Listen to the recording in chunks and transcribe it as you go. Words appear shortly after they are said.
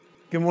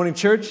Good morning,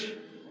 church.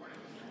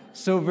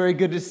 So very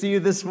good to see you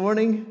this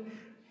morning.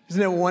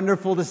 Isn't it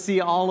wonderful to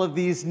see all of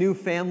these new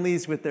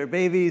families with their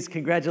babies?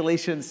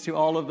 Congratulations to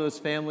all of those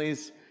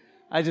families.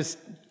 I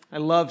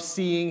love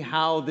seeing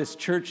how this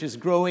church is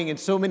growing in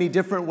so many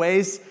different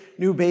ways.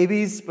 New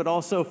babies, but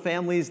also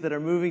families that are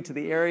moving to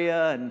the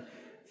area and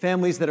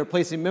families that are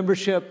placing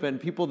membership and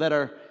people that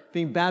are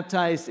being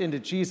baptized into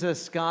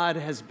Jesus. God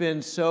has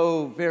been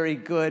so very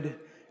good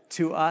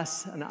to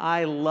us, and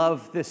I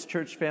love this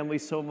church family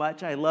so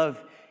much. I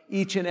love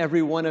each and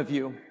every one of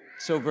you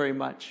so very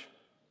much.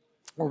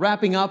 We're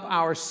wrapping up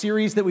our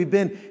series that we've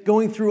been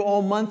going through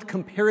all month,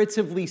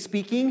 Comparatively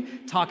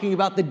Speaking, talking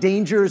about the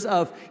dangers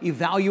of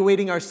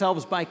evaluating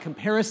ourselves by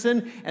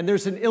comparison. And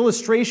there's an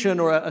illustration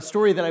or a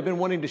story that I've been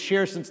wanting to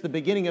share since the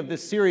beginning of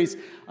this series.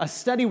 A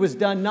study was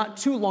done not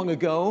too long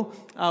ago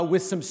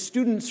with some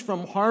students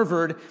from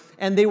Harvard,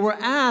 and they were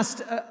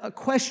asked a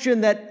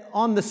question that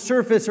on the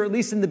surface, or at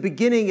least in the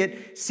beginning,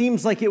 it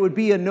seems like it would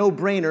be a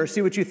no-brainer.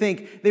 See what you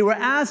think. They were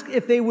asked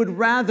if they would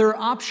rather,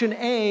 option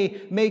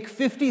A, make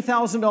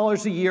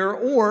 $50,000 a year,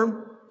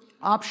 or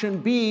option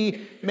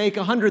B, make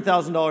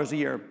 $100,000 a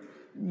year.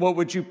 What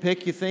would you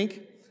pick, you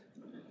think?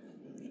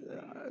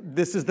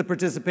 This is the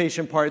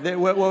participation part.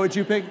 What would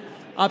you pick?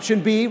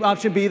 Option B,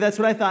 that's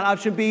what I thought.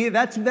 Option B,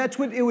 that's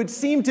what it would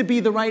seem to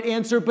be the right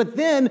answer. But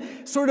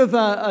then sort of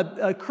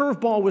a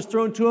curveball was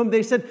thrown to them.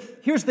 They said,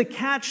 here's the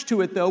catch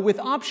to it, though. With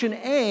option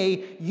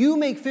A, you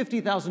make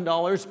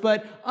 $50,000,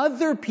 but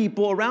other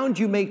people around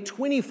you make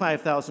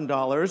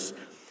 $25,000.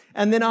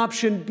 And then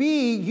option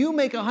B, you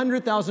make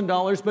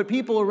 $100,000, but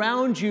people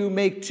around you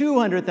make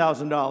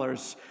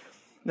 $200,000.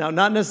 Now,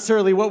 not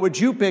necessarily what would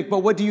you pick, but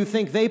what do you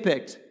think they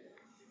picked?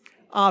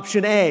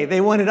 Option A. They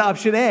wanted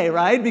option A,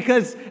 right?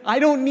 Because I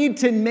don't need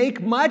to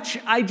make much.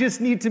 I just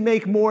need to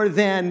make more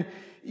than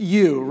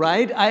you,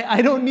 right?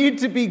 I don't need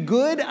to be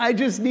good. I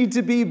just need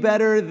to be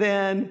better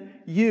than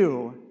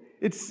you.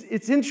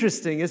 It's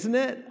interesting, isn't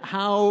it?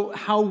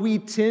 How we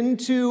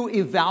tend to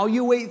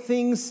evaluate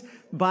things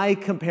by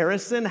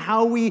comparison,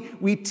 how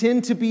we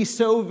tend to be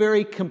so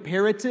very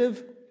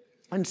comparative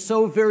and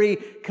so very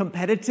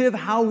competitive,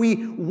 how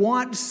we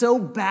want so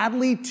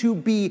badly to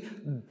be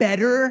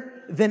better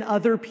than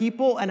other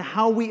people, and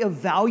how we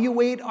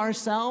evaluate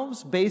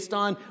ourselves based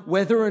on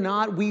whether or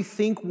not we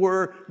think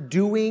we're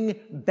doing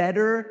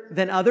better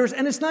than others.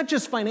 And it's not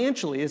just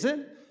financially, is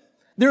it?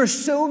 There are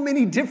so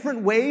many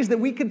different ways that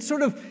we could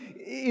sort of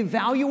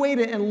evaluate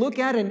it and look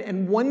at it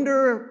and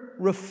wonder,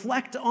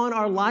 reflect on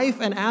our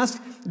life and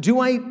ask, do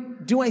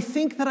I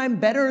think that I'm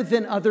better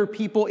than other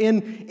people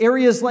in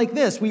areas like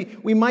this?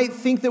 We might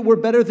think that we're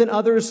better than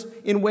others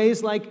in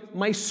ways like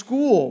my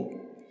school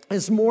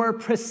is more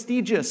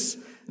prestigious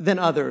than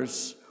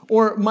others,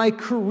 or my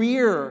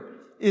career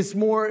is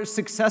more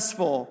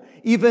successful,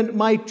 even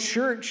my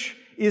church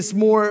is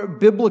more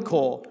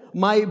biblical,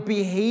 my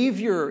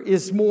behavior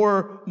is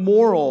more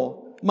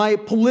moral, my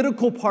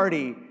political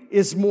party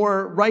is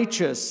more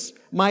righteous,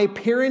 my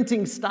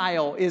parenting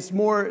style is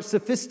more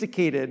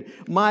sophisticated,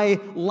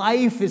 my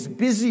life is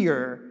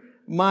busier,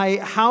 my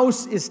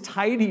house is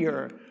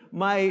tidier,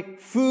 my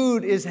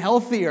food is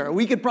healthier.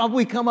 We could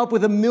probably come up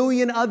with a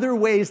million other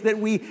ways that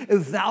we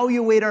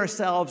evaluate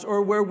ourselves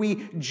or where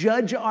we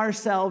judge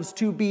ourselves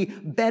to be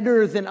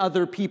better than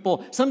other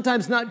people.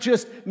 Sometimes not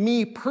just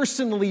me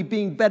personally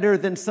being better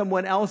than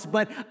someone else,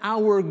 but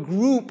our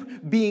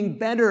group being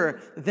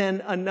better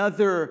than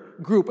another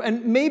group.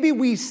 And maybe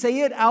we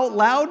say it out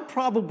loud,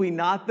 probably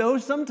not though.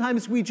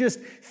 Sometimes we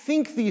just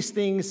think these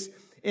things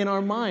in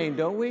our mind,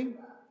 don't we?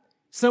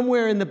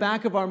 Somewhere in the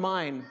back of our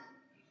mind,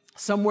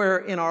 somewhere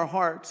in our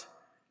heart,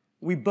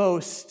 we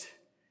boast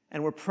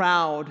and we're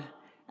proud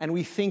and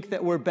we think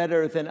that we're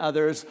better than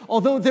others.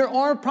 Although there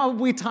are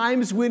probably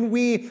times when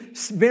we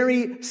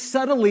very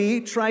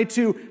subtly try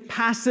to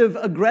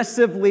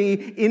passive-aggressively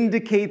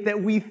indicate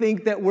that we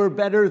think that we're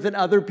better than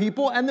other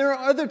people. And there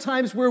are other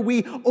times where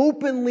we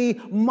openly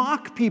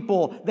mock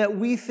people that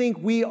we think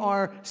we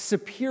are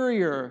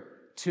superior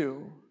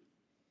to.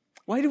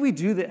 Why do we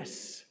do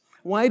this?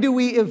 Why do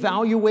we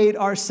evaluate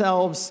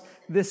ourselves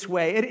this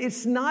way?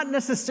 It's not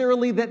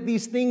necessarily that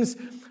these things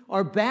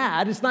are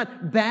bad. It's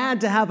not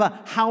bad to have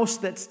a house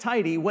that's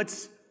tidy.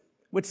 What's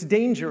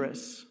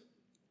dangerous?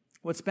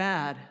 What's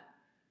bad?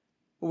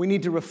 What we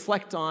need to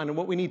reflect on and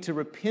what we need to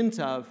repent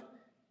of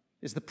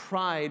is the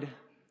pride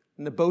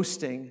and the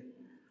boasting.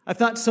 I've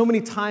thought so many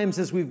times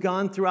as we've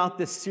gone throughout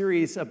this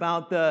series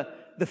about the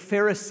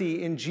Pharisee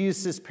in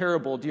Jesus'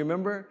 parable. Do you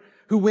remember?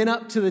 Who went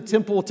up to the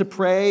temple to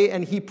pray,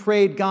 and he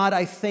prayed, God,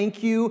 I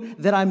thank you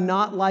that I'm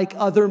not like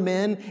other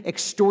men,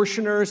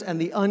 extortioners and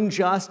the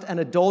unjust and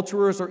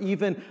adulterers, or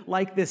even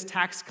like this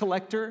tax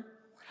collector.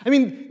 I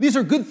mean, these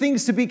are good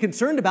things to be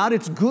concerned about.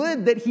 It's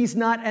good that he's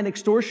not an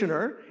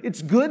extortioner.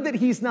 It's good that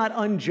he's not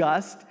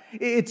unjust.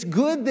 It's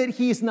good that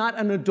he's not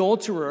an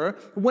adulterer.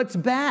 What's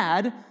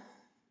bad,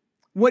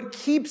 what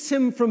keeps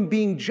him from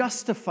being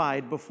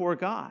justified before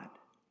God,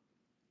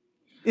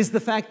 is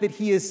the fact that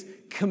he is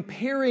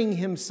comparing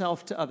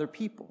himself to other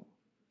people.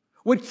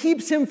 What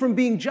keeps him from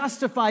being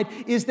justified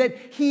is that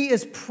he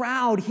is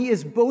proud, he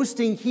is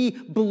boasting, he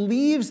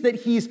believes that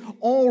he's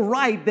all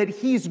right, that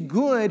he's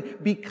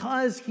good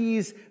because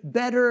he's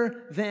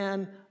better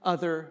than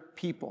other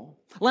people.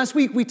 Last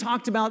week we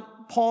talked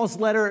about Paul's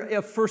letter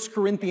of 1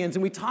 Corinthians,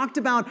 and we talked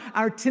about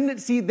our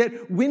tendency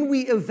that when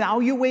we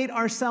evaluate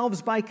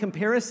ourselves by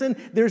comparison,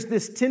 there's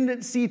this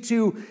tendency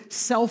to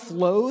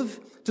self-loathe,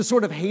 to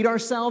sort of hate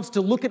ourselves, to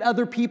look at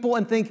other people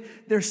and think,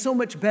 they're so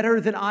much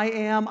better than I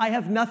am. I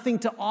have nothing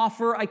to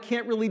offer. I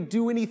can't really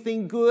do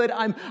anything good.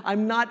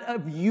 I'm not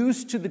of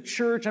use to the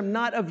church. I'm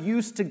not of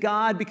use to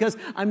God because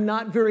I'm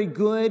not very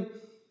good.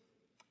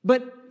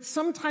 But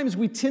sometimes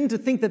we tend to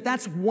think that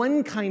that's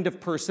one kind of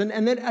person,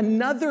 and that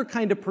another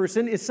kind of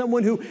person is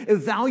someone who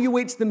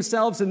evaluates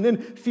themselves and then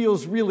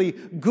feels really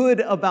good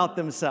about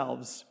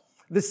themselves.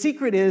 The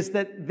secret is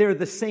that they're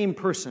the same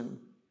person.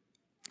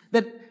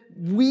 That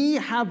we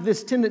have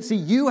this tendency,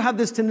 you have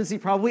this tendency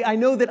probably, I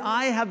know that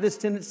I have this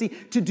tendency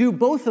to do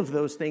both of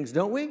those things,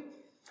 don't we?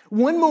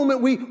 One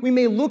moment we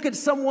may look at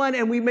someone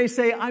and we may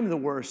say, I'm the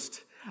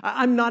worst.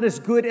 I'm not as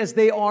good as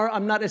they are.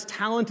 I'm not as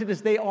talented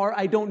as they are.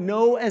 I don't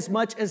know as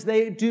much as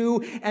they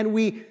do. And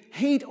we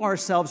hate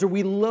ourselves or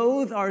we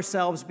loathe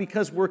ourselves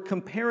because we're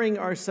comparing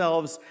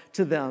ourselves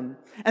to them.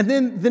 And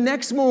then the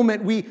next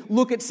moment we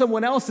look at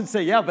someone else and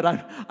say, yeah, but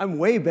I'm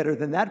way better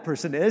than that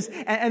person is.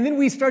 And then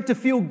we start to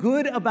feel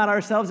good about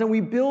ourselves and we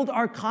build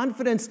our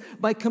confidence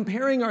by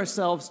comparing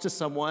ourselves to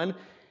someone.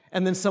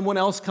 And then someone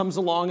else comes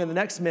along in the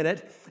next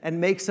minute and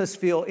makes us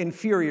feel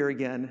inferior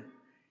again.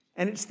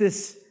 And it's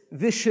this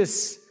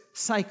vicious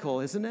cycle,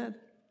 isn't it?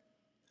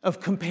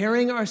 Of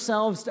comparing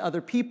ourselves to other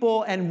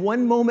people and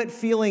one moment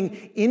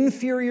feeling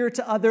inferior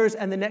to others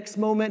and the next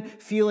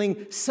moment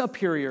feeling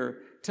superior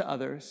to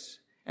others.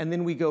 And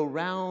then we go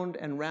round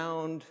and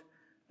round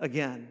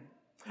again.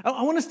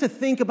 I want us to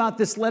think about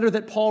this letter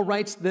that Paul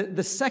writes,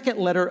 the second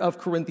letter of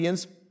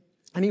Corinthians.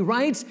 And he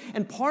writes,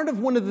 and part of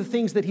one of the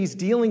things that he's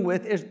dealing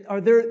with is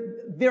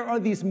there are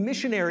these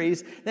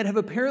missionaries that have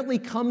apparently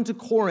come to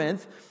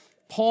Corinth.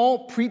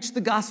 Paul preached the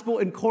gospel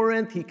in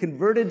Corinth. He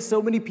converted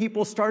so many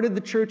people, started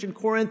the church in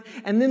Corinth.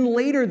 And then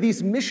later,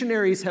 these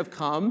missionaries have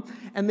come,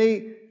 and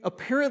they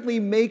apparently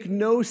make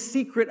no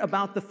secret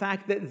about the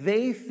fact that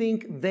they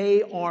think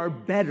they are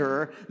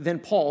better than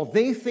Paul.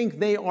 They think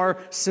they are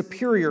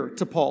superior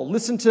to Paul.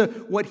 Listen to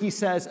what he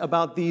says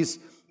about these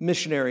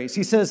missionaries.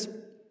 He says,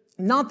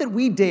 not that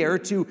we dare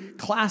to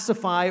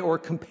classify or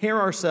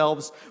compare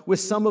ourselves with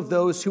some of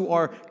those who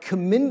are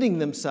commending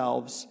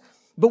themselves,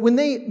 but when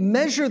they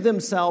measure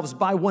themselves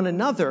by one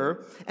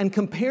another and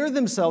compare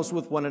themselves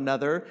with one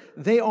another,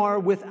 they are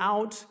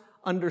without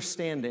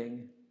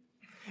understanding.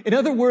 In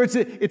other words,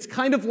 it's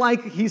kind of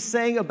like he's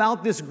saying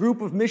about this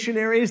group of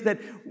missionaries that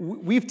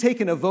we've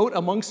taken a vote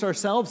amongst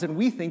ourselves and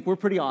we think we're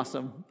pretty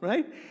awesome,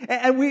 right?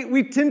 And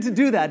we tend to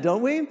do that,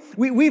 don't we?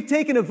 We've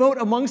taken a vote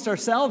amongst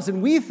ourselves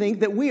and we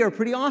think that we are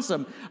pretty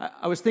awesome.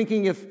 I was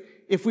thinking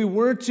if we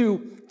were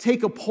to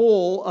take a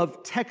poll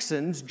of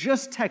Texans,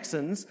 just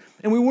Texans,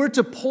 and we were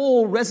to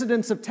poll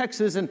residents of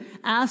Texas and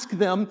ask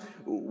them,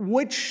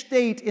 which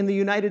state in the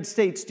United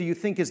States do you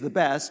think is the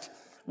best?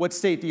 What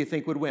state do you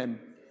think would win?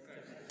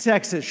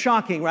 Texas.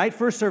 Shocking, right?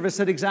 First Service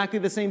said exactly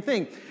the same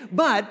thing.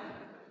 But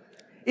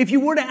if you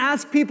were to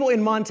ask people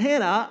in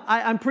Montana,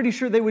 I'm pretty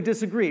sure they would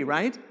disagree,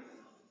 right?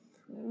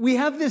 We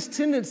have this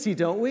tendency,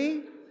 don't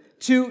we,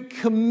 to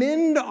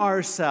commend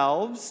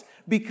ourselves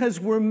because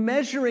we're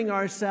measuring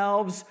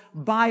ourselves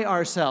by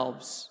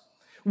ourselves.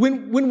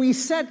 When we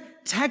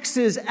set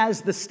Texas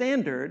as the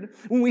standard,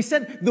 when we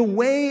set the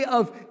way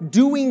of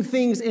doing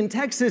things in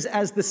Texas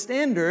as the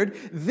standard,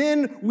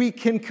 then we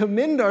can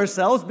commend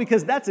ourselves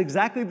because that's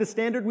exactly the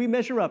standard we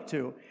measure up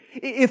to.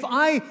 If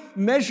I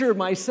measure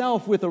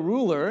myself with a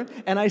ruler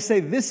and I say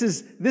this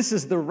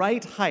is the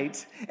right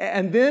height,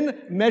 and then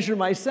measure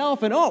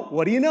myself and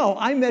what do you know?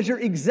 I measure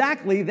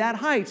exactly that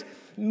height.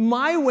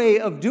 My way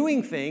of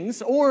doing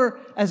things, or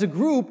as a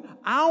group,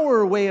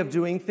 our way of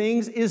doing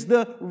things is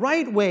the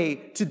right way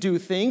to do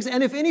things.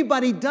 And if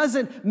anybody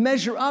doesn't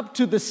measure up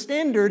to the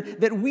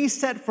standard that we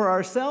set for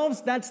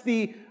ourselves, that's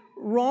the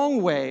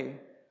wrong way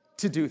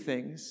to do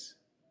things.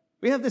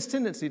 We have this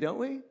tendency, don't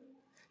we?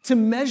 To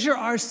measure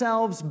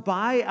ourselves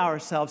by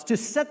ourselves, to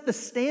set the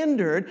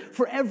standard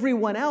for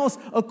everyone else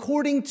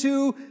according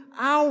to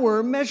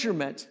our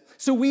measurement.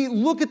 So we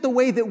look at the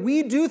way that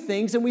we do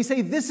things and we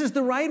say, this is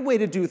the right way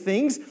to do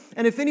things.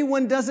 And if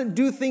anyone doesn't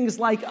do things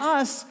like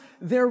us,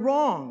 they're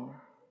wrong.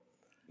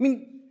 I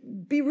mean,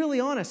 be really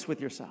honest with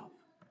yourself.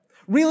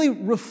 Really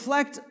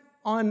reflect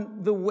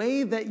on the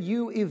way that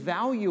you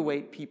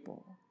evaluate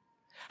people.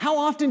 How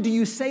often do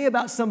you say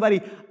about somebody,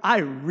 I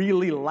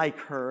really like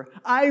her.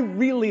 I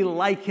really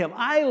like him.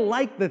 I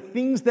like the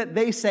things that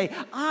they say.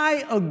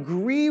 I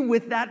agree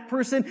with that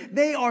person.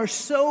 They are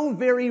so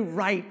very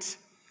right.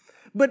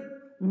 But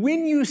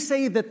when you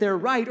say that they're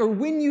right, or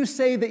when you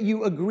say that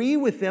you agree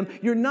with them,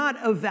 you're not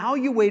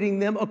evaluating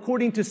them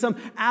according to some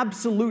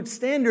absolute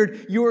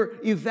standard. You're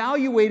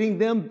evaluating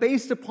them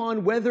based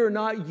upon whether or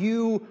not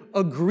you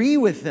agree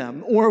with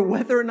them, or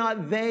whether or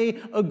not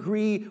they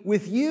agree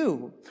with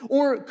you.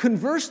 Or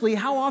conversely,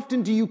 how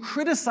often do you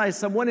criticize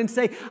someone and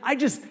say, I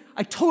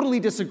totally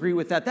disagree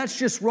with that. That's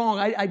just wrong.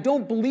 I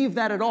don't believe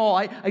that at all.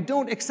 I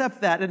don't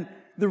accept that. And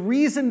the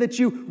reason that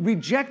you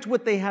reject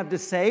what they have to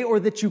say or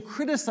that you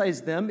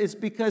criticize them is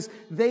because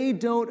they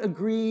don't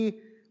agree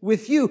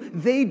with you.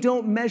 They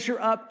don't measure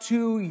up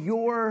to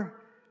your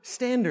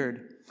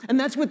standard. And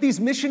that's what these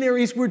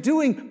missionaries were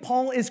doing.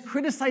 Paul is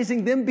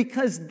criticizing them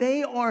because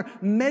they are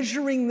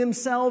measuring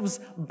themselves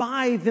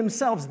by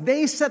themselves.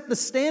 They set the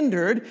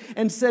standard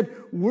and said,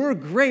 we're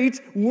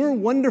great, we're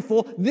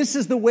wonderful, this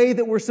is the way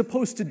that we're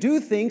supposed to do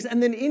things.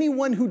 And then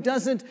anyone who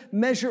doesn't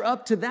measure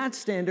up to that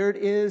standard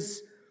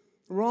is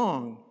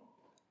wrong.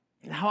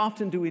 And how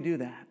often do we do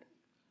that?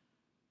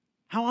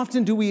 How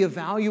often do we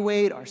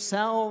evaluate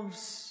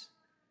ourselves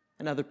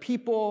and other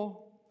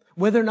people,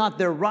 whether or not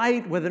they're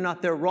right, whether or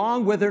not they're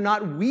wrong, whether or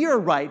not we are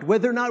right,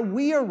 whether or not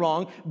we are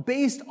wrong,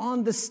 based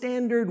on the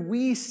standard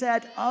we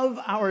set of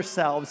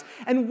ourselves?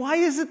 And why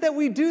is it that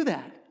we do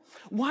that?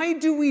 Why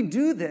do we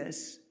do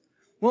this?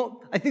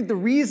 Well, I think the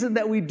reason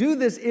that we do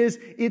this is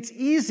it's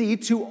easy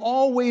to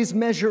always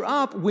measure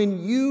up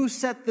when you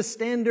set the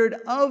standard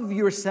of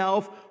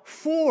yourself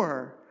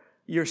for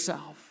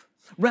yourself.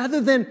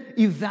 Rather than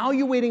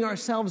evaluating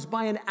ourselves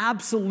by an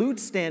absolute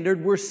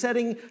standard, we're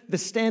setting the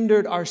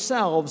standard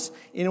ourselves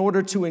in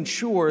order to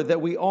ensure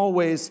that we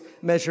always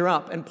measure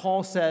up. And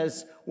Paul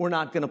says we're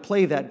not going to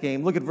play that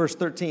game. Look at verse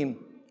 13.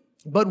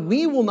 But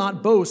we will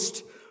not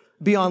boast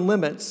beyond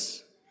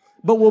limits,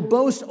 but will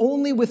boast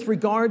only with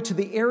regard to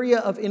the area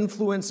of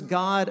influence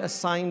God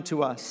assigned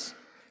to us,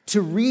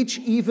 to reach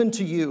even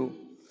to you.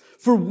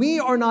 For we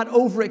are not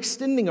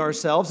overextending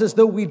ourselves as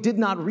though we did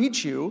not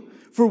reach you,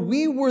 for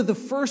we were the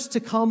first to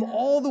come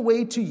all the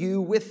way to you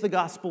with the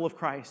gospel of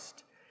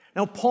Christ.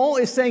 Now, Paul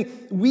is saying,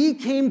 we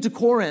came to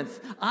Corinth.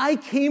 I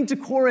came to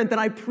Corinth and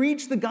I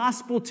preached the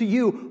gospel to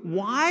you.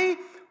 Why?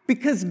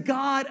 Because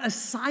God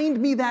assigned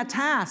me that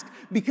task.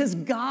 Because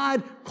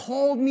God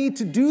called me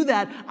to do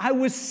that. I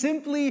was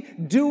simply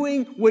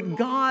doing what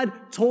God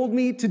told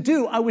me to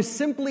do. I was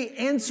simply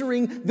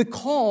answering the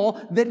call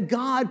that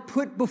God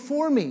put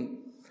before me.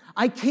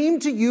 I came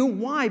to you.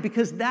 Why?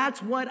 Because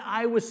that's what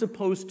I was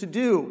supposed to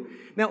do.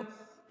 Now,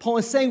 Paul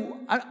is saying,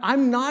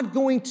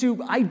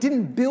 I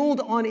didn't build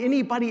on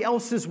anybody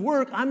else's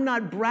work. I'm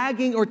not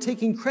bragging or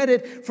taking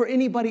credit for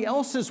anybody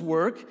else's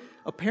work.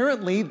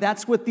 Apparently,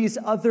 that's what these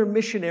other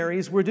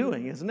missionaries were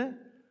doing, isn't it?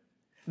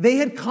 They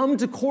had come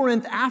to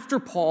Corinth after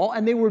Paul,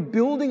 and they were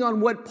building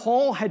on what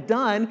Paul had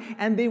done,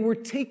 and they were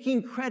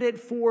taking credit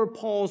for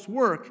Paul's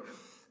work.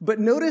 But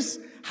notice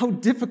how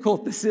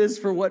difficult this is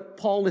for what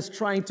Paul is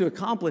trying to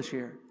accomplish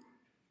here.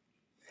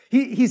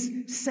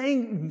 He's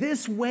saying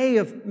this way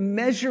of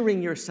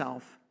measuring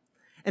yourself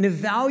and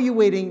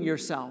evaluating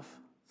yourself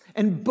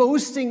and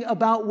boasting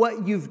about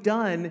what you've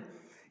done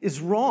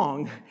is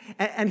wrong.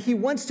 And he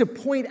wants to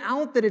point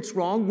out that it's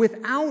wrong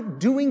without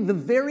doing the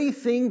very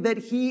thing that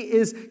he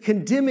is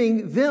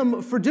condemning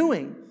them for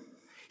doing.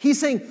 He's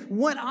saying,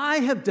 what I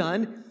have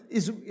done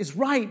is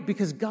right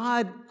because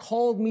God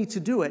called me to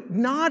do it,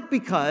 not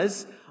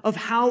because of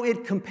how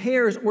it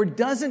compares or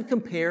doesn't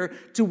compare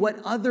to what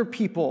other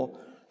people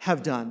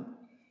have done.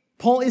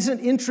 Paul isn't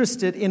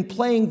interested in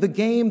playing the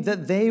game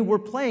that they were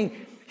playing.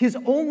 His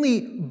only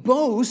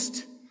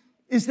boast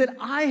is that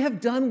I have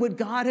done what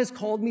God has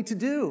called me to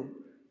do.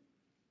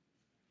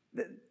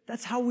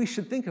 That's how we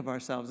should think of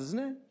ourselves, isn't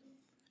it?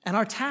 And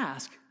our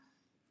task.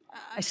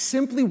 I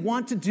simply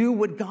want to do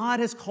what God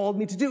has called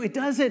me to do. It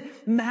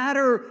doesn't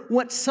matter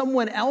what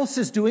someone else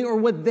is doing or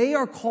what they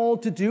are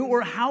called to do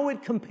or how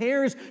it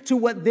compares to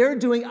what they're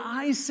doing.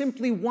 I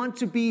simply want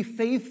to be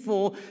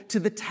faithful to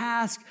the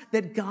task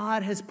that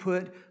God has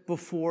put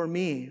before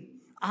me.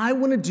 I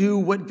want to do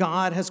what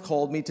God has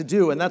called me to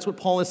do. And that's what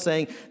Paul is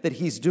saying that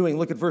he's doing.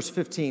 Look at verse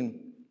 15.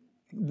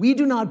 We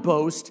do not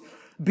boast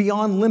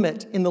beyond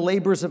limit in the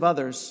labors of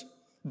others.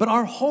 But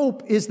our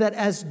hope is that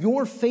as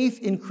your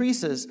faith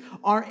increases,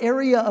 our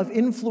area of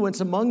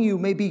influence among you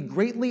may be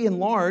greatly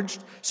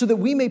enlarged so that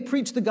we may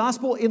preach the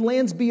gospel in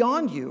lands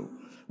beyond you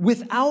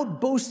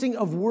without boasting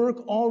of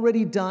work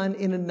already done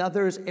in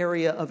another's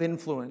area of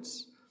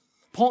influence.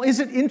 Paul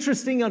isn't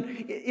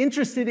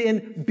interested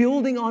in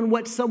building on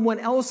what someone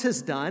else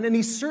has done, and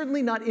he's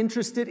certainly not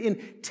interested in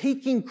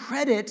taking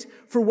credit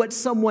for what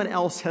someone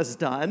else has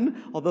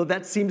done, although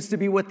that seems to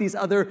be what these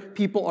other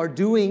people are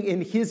doing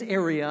in his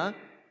area.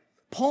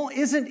 Paul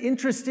isn't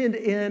interested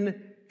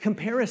in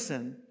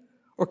comparison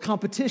or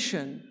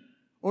competition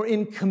or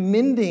in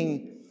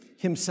commending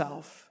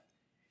himself.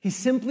 He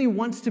simply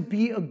wants to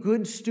be a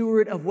good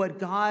steward of what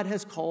God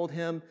has called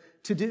him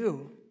to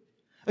do.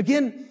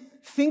 Again,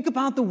 think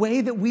about the way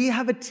that we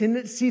have a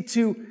tendency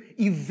to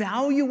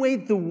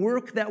evaluate the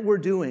work that we're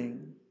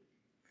doing.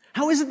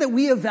 How is it that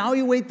we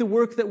evaluate the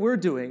work that we're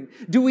doing?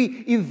 Do we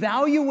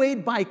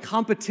evaluate by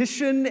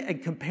competition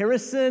and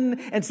comparison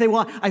and say,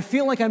 well, I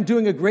feel like I'm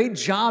doing a great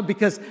job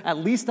because at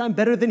least I'm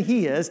better than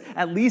he is,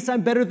 at least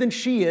I'm better than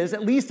she is,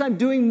 at least I'm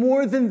doing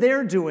more than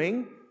they're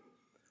doing?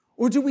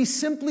 Or do we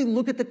simply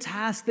look at the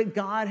task that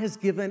God has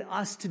given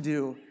us to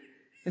do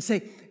and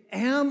say,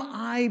 am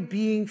I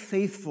being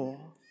faithful?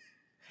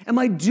 Am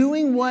I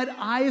doing what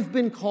I've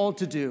been called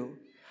to do?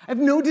 I have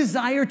no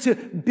desire to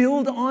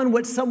build on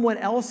what someone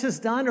else has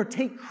done or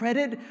take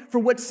credit for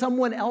what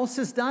someone else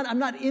has done. I'm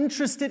not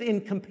interested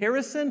in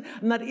comparison.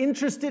 I'm not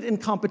interested in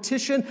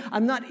competition.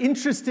 I'm not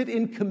interested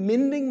in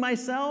commending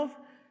myself.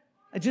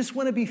 I just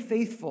want to be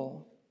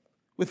faithful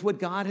with what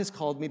God has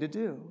called me to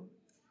do.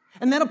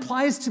 And that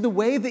applies to the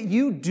way that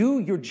you do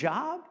your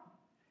job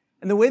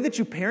and the way that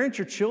you parent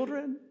your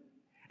children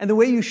and the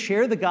way you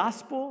share the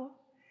gospel,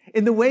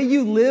 in the way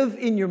you live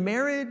in your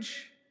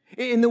marriage,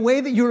 in the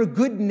way that you're a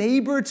good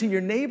neighbor to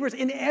your neighbors,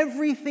 in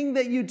everything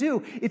that you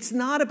do. It's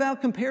not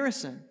about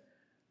comparison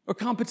or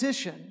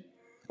competition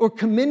or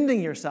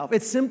commending yourself.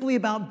 It's simply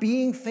about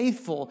being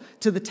faithful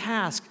to the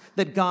task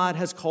that God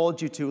has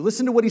called you to.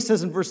 Listen to what he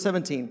says in verse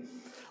 17.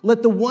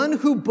 Let the one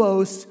who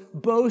boasts,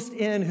 boast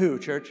in who,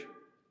 church?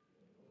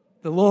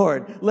 The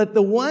Lord. Let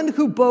the one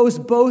who boasts,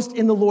 boast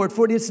in the Lord.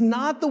 For it is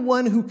not the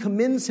one who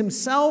commends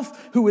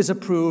himself who is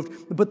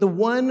approved, but the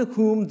one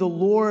whom the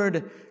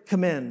Lord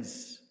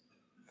commends.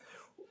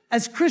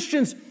 As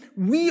Christians,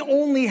 we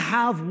only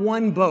have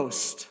one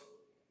boast.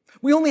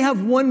 We only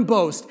have one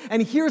boast.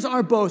 And here's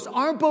our boast.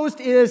 Our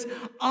boast is,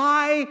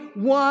 I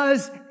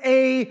was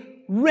a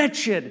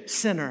wretched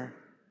sinner.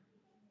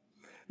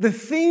 The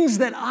things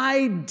that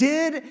I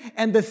did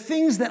and the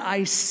things that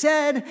I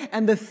said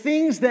and the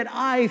things that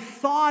I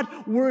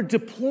thought were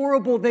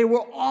deplorable, they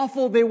were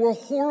awful, they were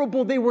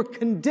horrible, they were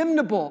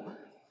condemnable.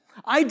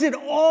 I did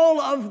all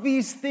of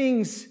these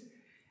things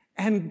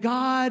and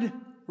God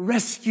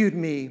rescued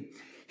me.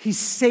 He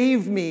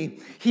saved me.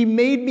 He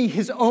made me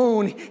his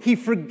own. He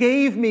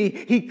forgave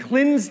me. He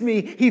cleansed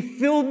me. He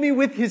filled me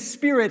with his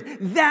Spirit.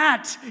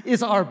 That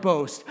is our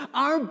boast.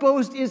 Our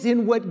boast is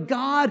in what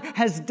God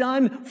has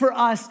done for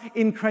us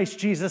in Christ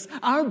Jesus.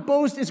 Our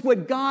boast is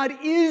what God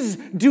is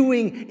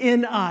doing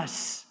in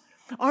us.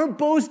 Our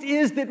boast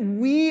is that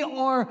we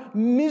are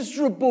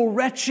miserable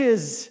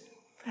wretches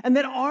and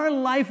that our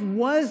life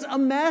was a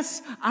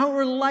mess.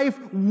 Our life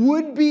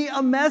would be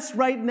a mess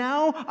right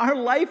now. Our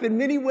life in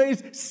many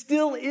ways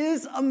still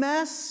is a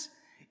mess,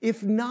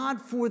 if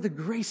not for the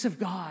grace of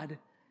God.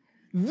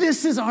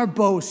 This is our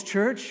boast,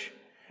 church.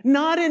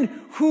 Not in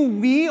who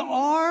we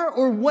are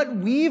or what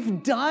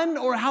we've done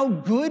or how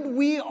good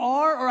we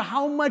are or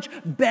how much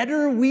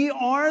better we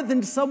are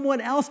than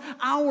someone else.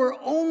 Our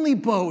only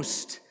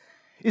boast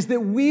is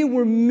that we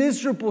were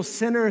miserable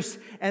sinners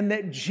and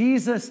that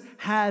Jesus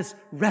has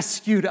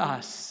rescued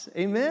us.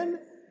 Amen?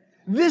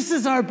 This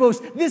is our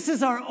boast. This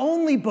is our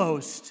only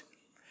boast.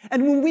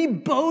 And when we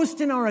boast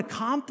in our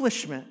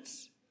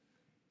accomplishments,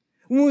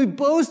 when we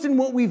boast in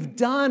what we've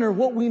done or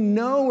what we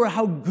know or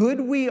how good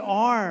we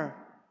are,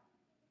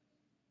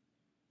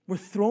 we're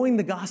throwing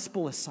the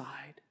gospel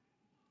aside.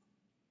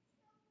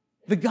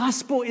 The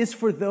gospel is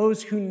for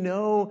those who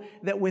know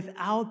that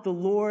without the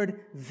Lord,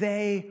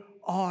 they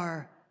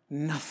are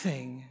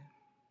nothing.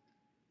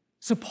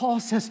 So Paul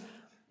says,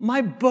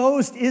 my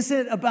boast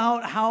isn't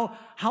about how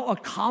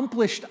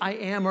accomplished I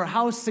am or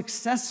how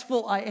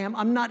successful I am.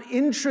 I'm not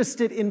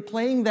interested in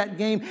playing that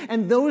game.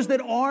 And those that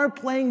are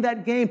playing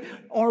that game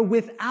are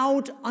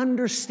without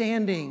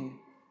understanding.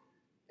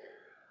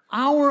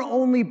 Our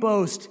only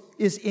boast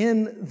is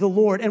in the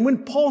Lord. And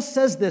when Paul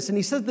says this, and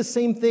he says the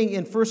same thing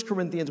in 1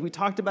 Corinthians, we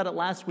talked about it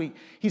last week,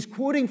 he's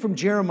quoting from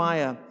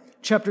Jeremiah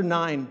chapter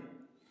 9.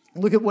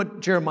 Look at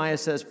what Jeremiah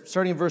says,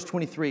 starting in verse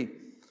 23.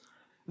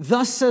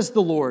 Thus says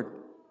the Lord.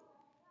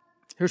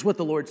 Here's what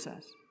the Lord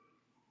says.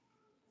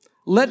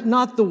 Let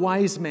not the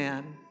wise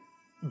man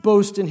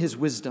boast in his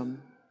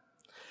wisdom.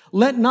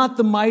 Let not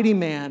the mighty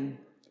man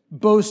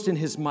boast in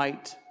his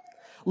might.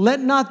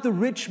 Let not the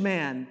rich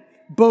man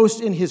boast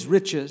in his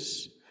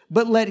riches.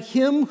 But let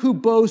him who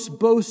boasts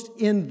boast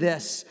in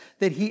this,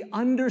 that he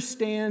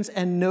understands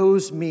and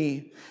knows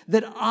me,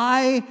 that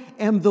I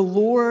am the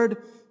Lord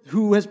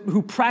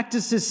who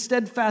practices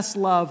steadfast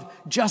love,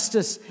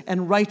 justice,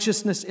 and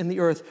righteousness in the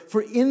earth.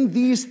 For in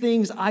these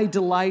things I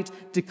delight,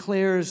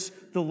 declares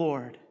the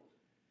Lord.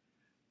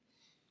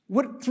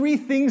 What three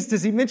things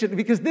does he mention?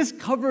 Because this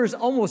covers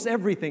almost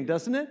everything,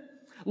 doesn't it?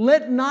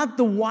 Let not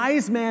the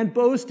wise man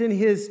boast in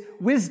his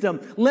wisdom.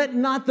 Let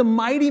not the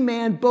mighty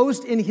man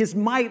boast in his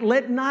might.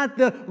 Let not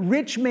the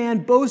rich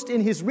man boast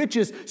in his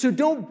riches. So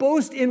don't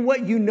boast in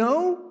what you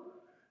know.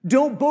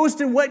 Don't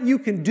boast in what you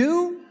can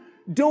do.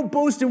 Don't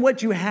boast in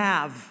what you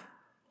have.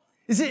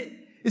 Is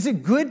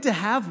it good to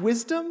have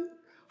wisdom?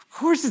 Of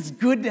course it's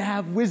good to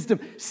have wisdom.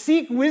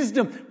 Seek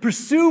wisdom,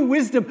 pursue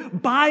wisdom,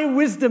 buy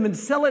wisdom and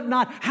sell it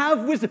not.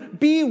 Have wisdom.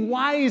 Be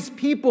wise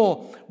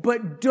people,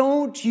 but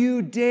don't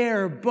you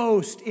dare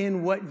boast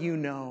in what you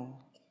know.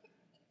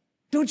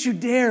 Don't you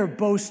dare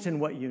boast in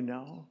what you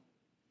know.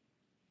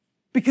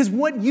 Because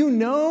what you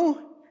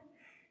know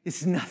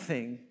is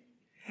nothing.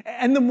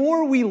 And the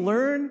more we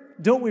learn,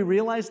 don't we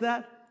realize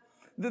that?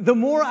 The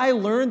more I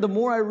learn, the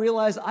more I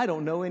realize I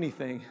don't know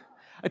anything.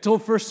 I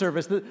told first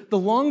service that the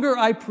longer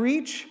I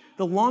preach,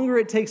 the longer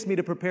it takes me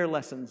to prepare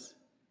lessons.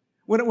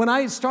 When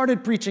I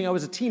started preaching, I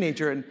was a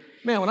teenager, and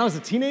man, when I was a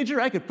teenager,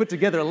 I could put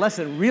together a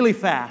lesson really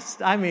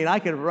fast. I mean, I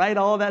could write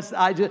all that.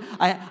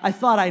 I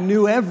thought I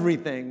knew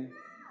everything.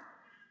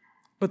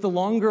 But the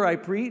longer I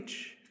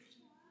preach,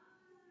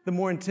 the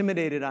more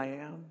intimidated I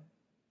am.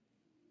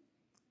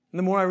 And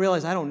the more I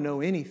realize I don't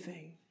know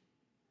anything.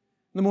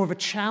 The more of a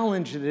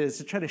challenge it is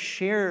to try to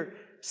share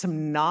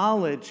some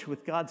knowledge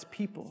with God's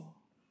people.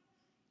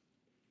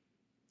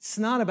 It's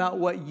not about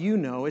what you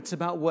know, it's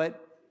about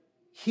what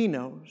He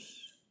knows.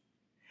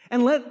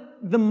 And let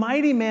the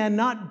mighty man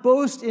not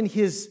boast in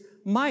his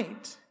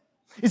might.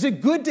 Is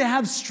it good to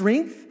have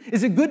strength?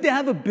 Is it good to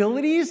have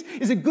abilities?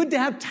 Is it good to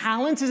have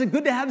talents? Is it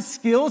good to have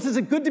skills? Is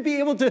it good to be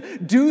able to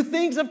do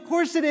things? Of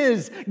course it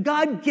is.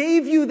 God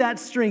gave you that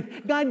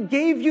strength. God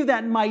gave you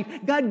that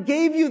might. God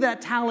gave you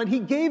that talent. He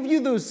gave you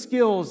those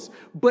skills.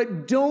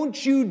 But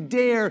don't you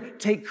dare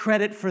take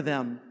credit for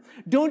them.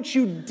 Don't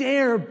you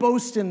dare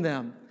boast in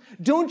them.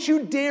 Don't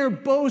you dare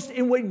boast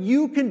in what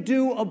you can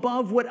do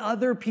above what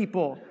other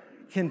people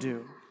can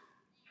do.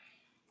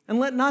 And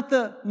let not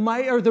the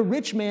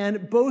rich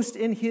man boast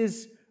in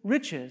his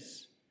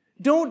riches.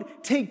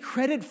 Don't take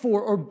credit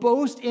for or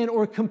boast in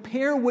or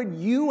compare what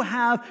you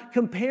have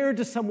compared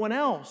to someone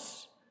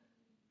else.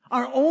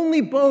 Our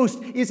only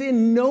boast is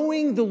in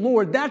knowing the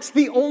Lord. That's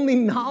the only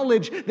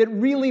knowledge that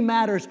really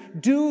matters.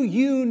 Do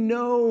you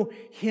know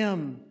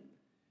Him?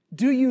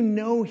 Do you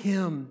know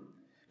Him?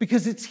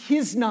 Because it's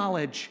His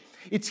knowledge.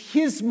 It's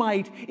His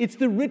might. It's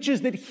the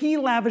riches that He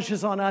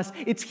lavishes on us.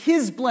 It's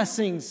His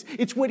blessings.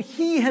 It's what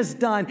He has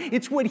done.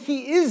 It's what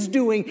He is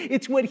doing.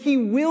 It's what He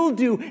will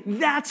do.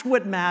 That's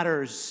what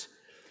matters.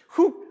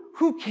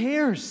 Who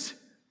cares?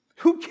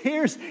 Who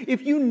cares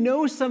if you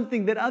know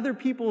something that other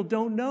people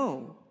don't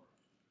know?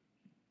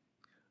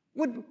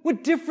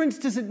 What difference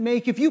does it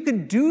make if you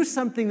can do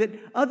something that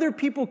other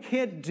people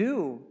can't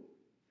do?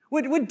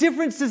 What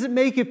difference does it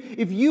make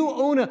if you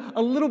own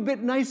a little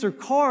bit nicer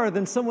car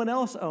than someone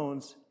else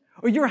owns?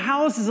 Or your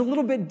house is a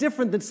little bit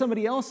different than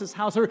somebody else's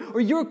house, or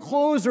your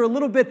clothes are a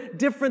little bit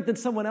different than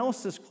someone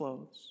else's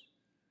clothes.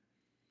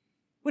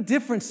 What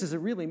difference does it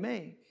really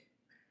make?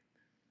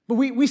 But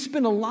we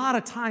spend a lot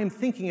of time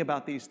thinking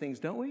about these things,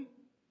 don't we?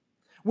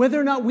 Whether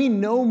or not we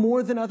know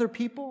more than other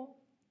people,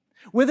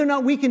 whether or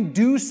not we can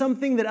do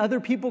something that other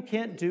people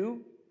can't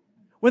do,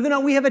 whether or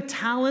not we have a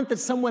talent that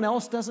someone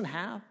else doesn't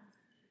have,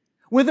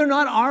 whether or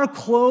not our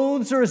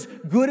clothes are as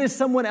good as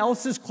someone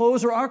else's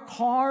clothes, or our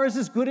car is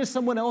as good as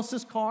someone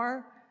else's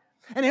car.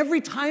 And every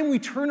time we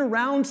turn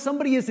around,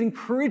 somebody is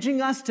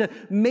encouraging us to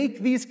make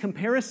these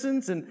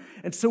comparisons. And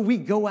so we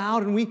go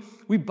out and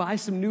we buy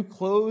some new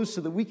clothes so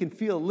that we can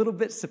feel a little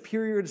bit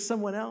superior to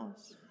someone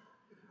else.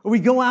 Or we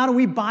go out and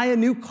we buy a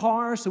new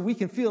car so we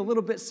can feel a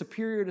little bit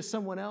superior to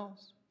someone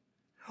else.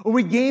 Or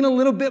we gain a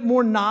little bit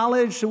more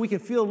knowledge so we can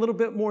feel a little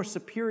bit more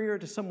superior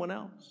to someone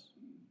else.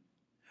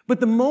 But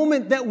the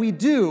moment that we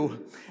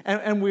do,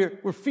 and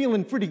we're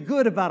feeling pretty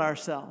good about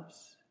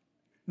ourselves,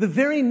 the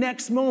very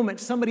next moment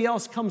somebody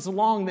else comes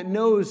along that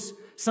knows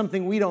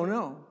something we don't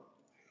know,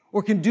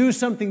 or can do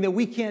something that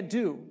we can't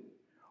do,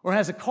 or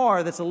has a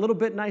car that's a little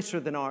bit nicer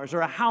than ours,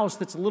 or a house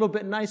that's a little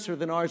bit nicer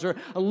than ours, or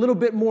a little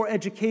bit more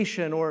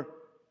education, or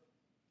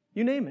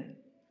you name it.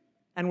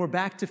 And we're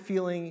back to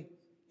feeling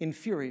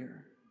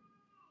inferior.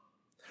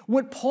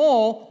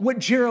 What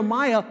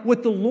Jeremiah,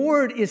 what the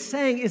Lord is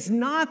saying is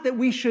not that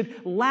we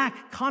should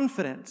lack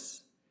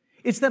confidence.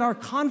 It's that our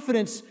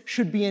confidence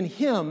should be in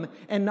Him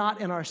and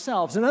not in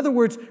ourselves. In other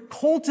words,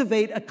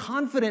 cultivate a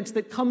confidence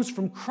that comes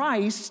from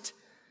Christ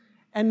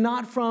and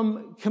not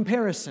from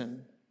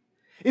comparison.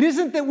 It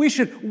isn't that we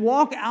should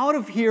walk out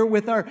of here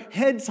with our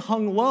heads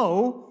hung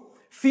low,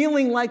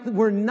 feeling like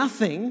we're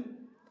nothing.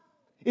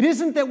 It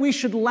isn't that we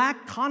should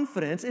lack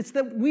confidence. It's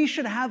that we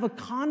should have a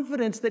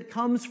confidence that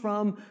comes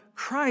from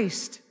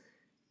Christ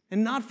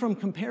and not from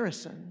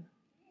comparison.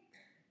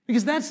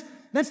 Because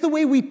that's the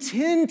way we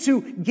tend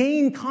to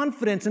gain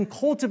confidence and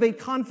cultivate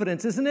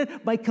confidence, isn't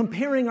it? By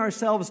comparing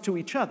ourselves to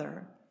each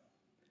other.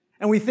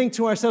 And we think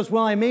to ourselves,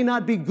 well, I may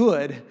not be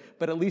good,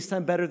 but at least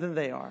I'm better than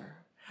they are.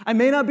 I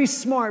may not be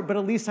smart, but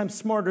at least I'm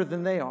smarter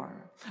than they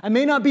are. I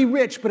may not be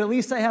rich, but at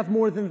least I have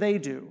more than they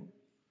do.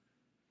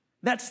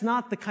 That's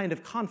not the kind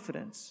of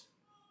confidence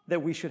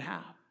that we should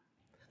have.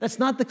 That's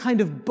not the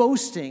kind of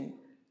boasting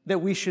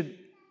that we should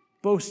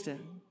boast in.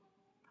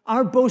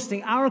 Our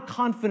boasting, our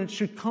confidence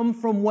should come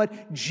from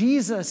what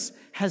Jesus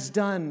has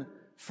done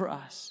for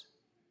us.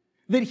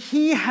 That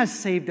He has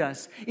saved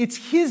us.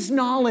 It's His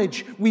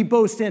knowledge we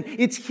boast in.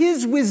 It's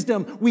His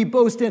wisdom we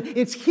boast in.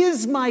 It's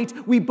His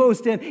might we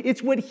boast in.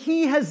 It's what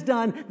He has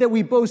done that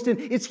we boast in.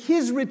 It's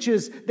His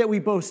riches that we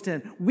boast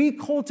in. We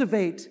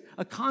cultivate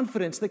a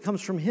confidence that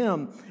comes from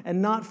Him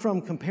and not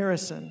from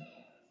comparison.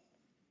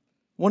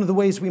 One of the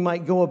ways we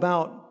might go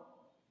about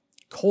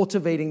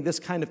cultivating this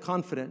kind of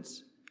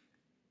confidence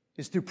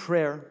is through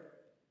prayer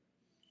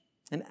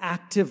and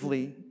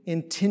actively,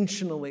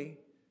 intentionally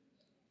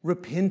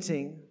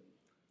repenting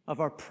of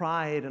our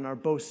pride and our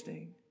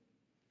boasting.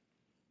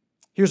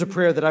 Here's a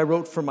prayer that I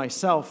wrote for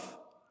myself,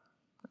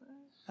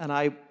 and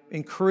I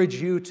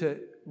encourage you to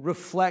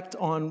reflect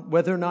on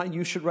whether or not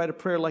you should write a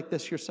prayer like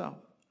this yourself.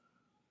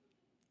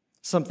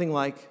 Something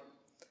like,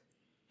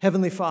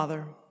 Heavenly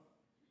Father,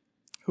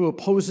 who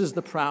opposes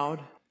the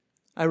proud,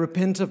 I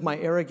repent of my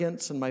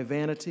arrogance and my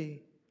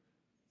vanity.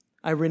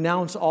 I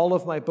renounce all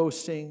of my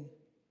boasting.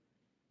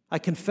 I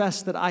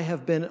confess that I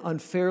have been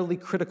unfairly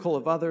critical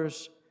of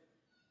others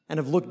and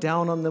have looked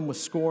down on them with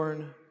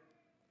scorn.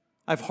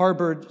 I've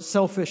harbored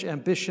selfish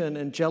ambition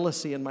and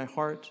jealousy in my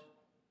heart.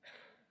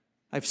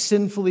 I've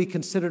sinfully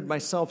considered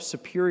myself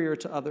superior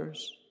to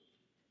others.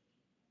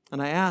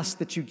 And I ask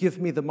that you give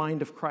me the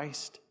mind of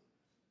Christ,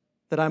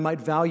 that I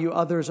might value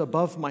others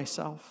above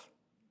myself,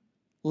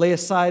 lay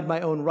aside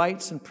my own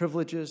rights and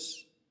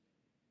privileges,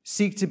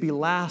 seek to be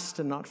last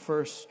and not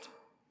first,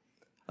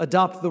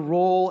 adopt the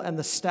role and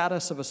the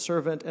status of a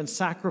servant, and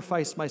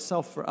sacrifice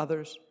myself for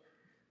others.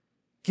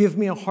 Give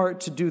me a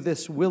heart to do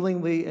this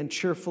willingly and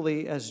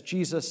cheerfully as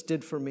Jesus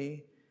did for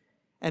me,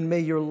 and may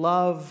your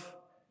love,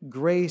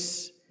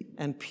 grace,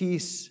 and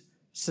peace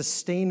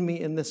sustain me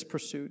in this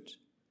pursuit.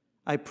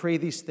 I pray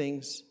these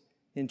things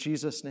in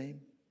Jesus'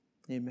 name.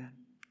 Amen.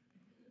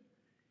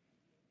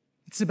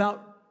 It's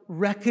about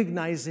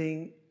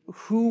recognizing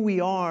who we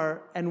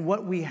are and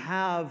what we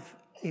have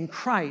in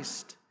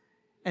Christ,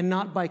 and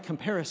not by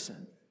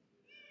comparison.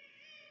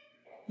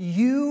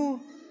 You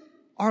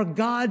are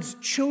God's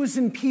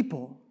chosen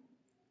people.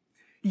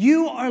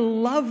 You are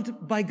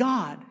loved by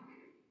God.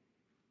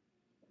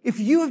 If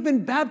you have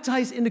been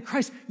baptized into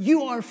Christ,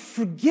 you are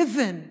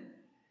forgiven.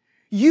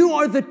 You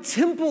are the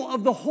temple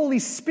of the Holy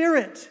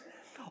Spirit.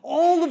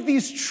 All of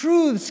these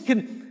truths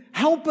can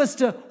help us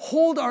to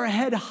hold our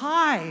head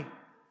high.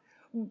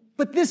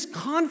 But this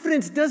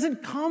confidence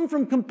doesn't come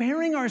from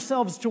comparing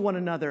ourselves to one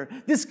another.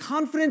 This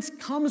confidence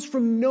comes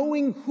from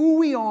knowing who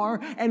we are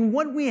and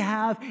what we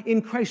have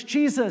in Christ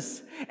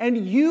Jesus.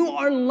 And you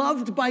are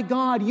loved by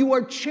God. You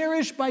are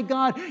cherished by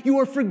God. You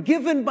are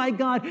forgiven by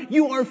God.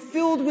 You are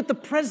filled with the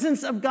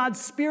presence of God's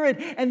Spirit.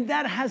 And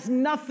that has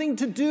nothing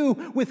to do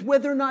with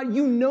whether or not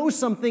you know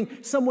something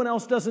someone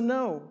else doesn't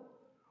know,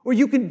 or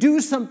you can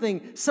do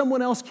something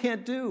someone else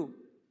can't do,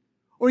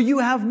 or you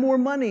have more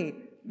money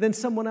than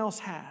someone else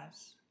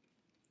has.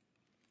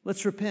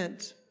 Let's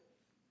repent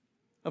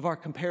of our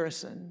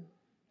comparison.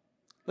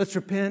 Let's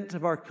repent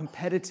of our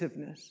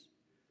competitiveness.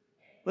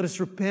 Let us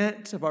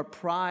repent of our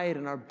pride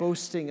and our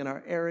boasting and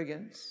our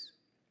arrogance.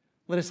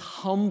 Let us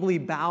humbly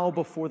bow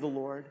before the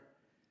Lord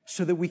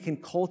so that we can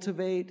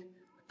cultivate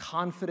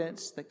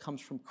confidence that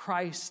comes from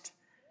Christ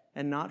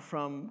and not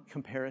from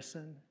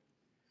comparison.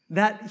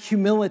 That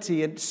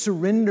humility and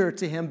surrender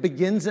to Him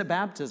begins at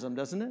baptism,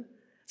 doesn't it?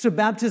 So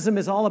baptism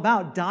is all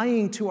about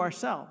dying to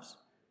ourselves,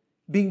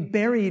 being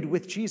buried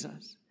with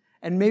Jesus.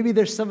 And maybe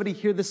there's somebody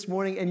here this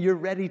morning and you're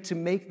ready to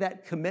make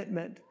that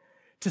commitment,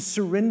 to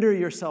surrender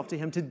yourself to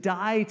Him, to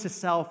die to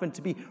self and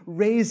to be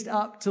raised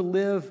up to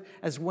live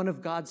as one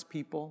of God's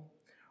people.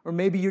 Or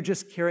maybe you're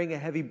just carrying a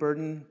heavy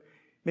burden.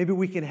 Maybe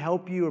we can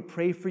help you or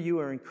pray for you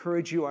or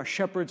encourage you. Our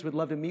shepherds would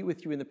love to meet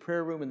with you in the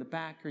prayer room in the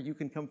back, or you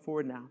can come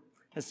forward now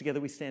as together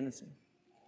we stand and sing.